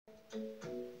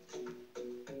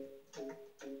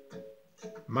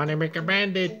Moneymaker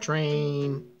Bandit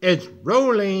train is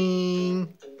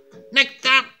rolling. Next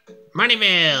stop,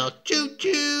 Moneyville. Choo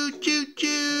choo choo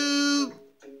choo.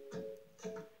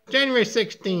 January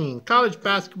 16, college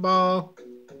basketball.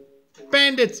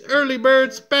 Bandits Early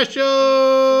Bird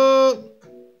Special.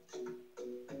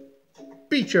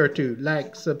 Be sure to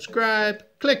like, subscribe,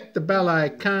 click the bell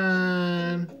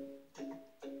icon.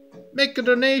 Make a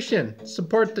donation,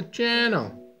 support the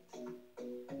channel.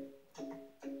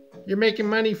 You're making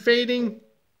money fading,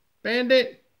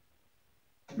 Bandit?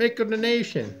 Make a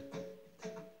donation.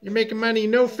 You're making money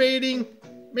no fading?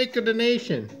 Make a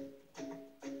donation.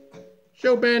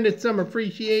 Show Bandit some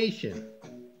appreciation.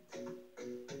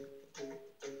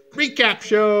 Recap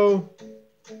show.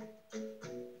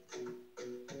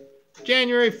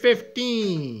 January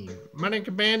 15,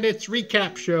 Moneymaker Bandits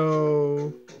recap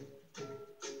show.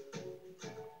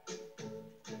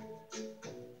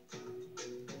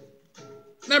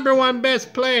 Number 1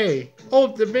 best play,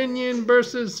 Old Dominion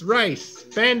versus Rice.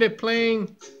 Bandit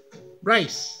playing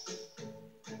Rice.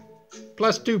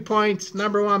 Plus 2 points,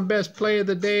 number 1 best play of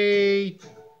the day,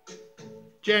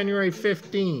 January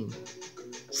 15.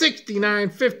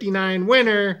 69-59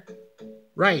 winner,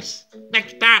 Rice.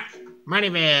 Next stop,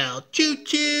 Moneyville. Choo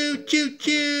choo choo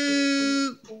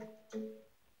choo.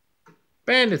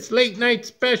 Bandits late night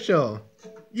special.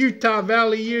 Utah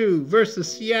Valley U versus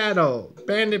Seattle.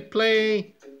 Bandit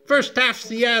play first half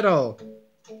Seattle.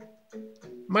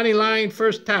 Money line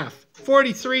first half.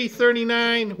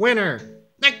 43-39 winner.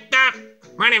 Next stop,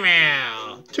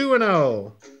 Moneyville.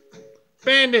 2-0.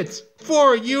 Bandits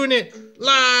 4-unit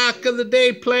lock of the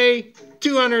day play.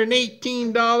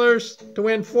 $218 to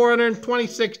win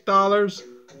 $426.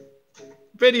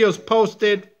 Videos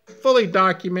posted, fully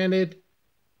documented.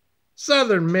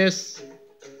 Southern Miss.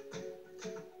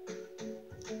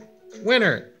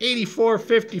 Winner,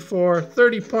 84-54,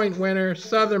 30-point winner,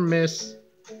 Southern Miss.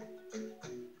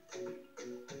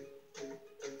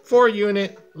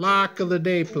 4-unit lock of the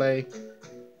day play.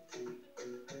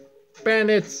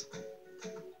 Bandits,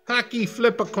 hockey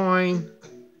flip a coin.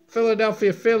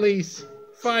 Philadelphia Phillies,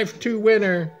 5-2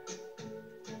 winner.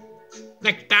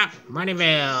 Next stop,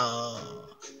 Moneyville.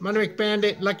 Moneymaker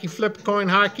Bandit, Lucky Flip Coin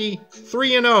Hockey,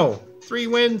 3-0. 3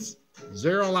 wins,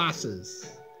 0 losses.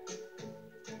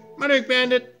 Moneymaker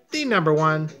Bandit, the number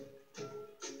 1,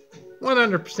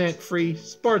 100% free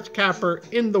sports capper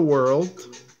in the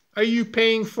world. Are you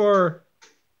paying for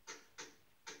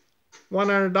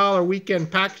 $100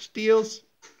 weekend package deals?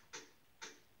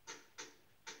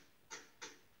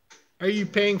 Are you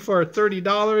paying for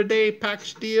 $30 a day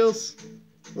package deals?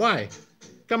 Why?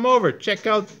 Come over, check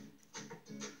out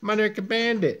Moneymaker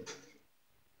Bandit.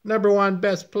 Number 1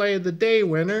 best play of the day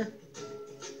winner.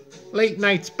 Late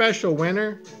night special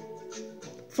winner.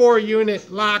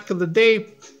 4-unit lock of the day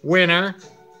winner.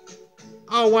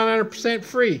 All 100%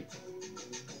 free.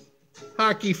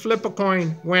 Hockey flip a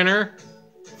coin winner.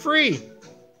 Free.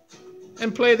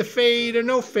 And play the fade or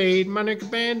no fade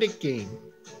Moneymaker Bandit game.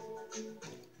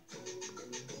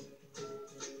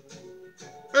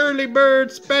 Early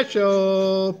Bird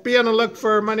Special. Be on the look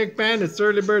for Moneymaker Bandit's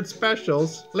Early Bird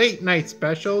Specials. Late night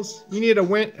specials. You need a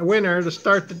winner to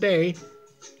start the day.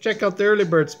 Check out the Early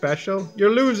Bird Special. You're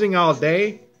losing all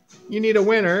day. You need a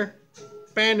winner.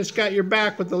 Bandit's got your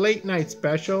back with the late night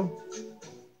special.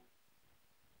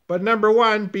 But number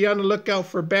 1, be on the lookout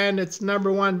for Bandit's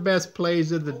number 1 best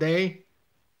plays of the day.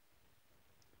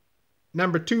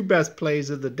 Number 2 best plays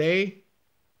of the day.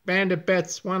 Bandit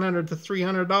bets $100 to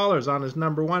 $300 on his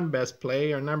number 1 best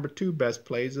play or number 2 best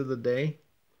plays of the day.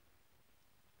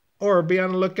 Or be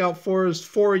on the lookout for his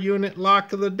 4-unit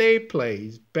lock of the day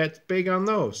plays. Bets big on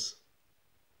those.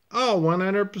 All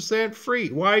 100% free.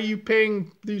 Why are you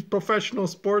paying these professional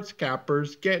sports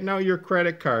cappers, getting out your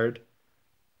credit card,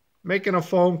 making a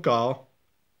phone call?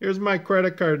 Here's my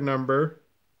credit card number,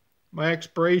 my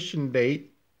expiration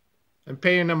date, and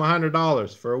paying them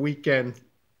 $100 for a weekend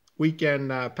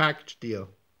package deal.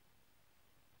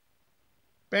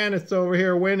 Bandits over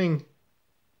here winning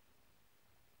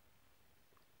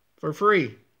for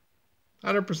free.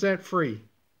 100% free.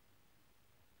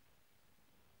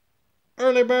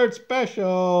 Early Bird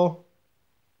Special.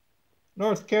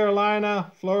 North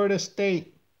Carolina, Florida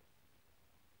State.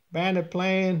 Bandit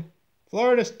playing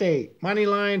Florida State. Money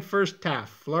line first half.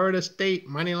 Florida State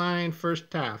money line first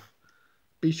half.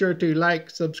 Be sure to like,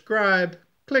 subscribe,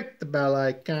 click the bell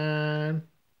icon.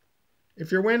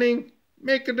 If you're winning,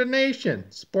 make a donation.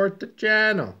 Support the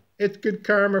channel. It's good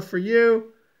karma for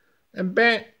you. And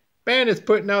Bandit's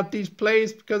putting out these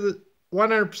plays because it's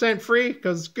 100% free,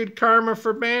 because it's good karma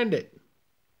for Bandit.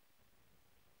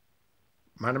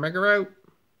 Moneymaker out.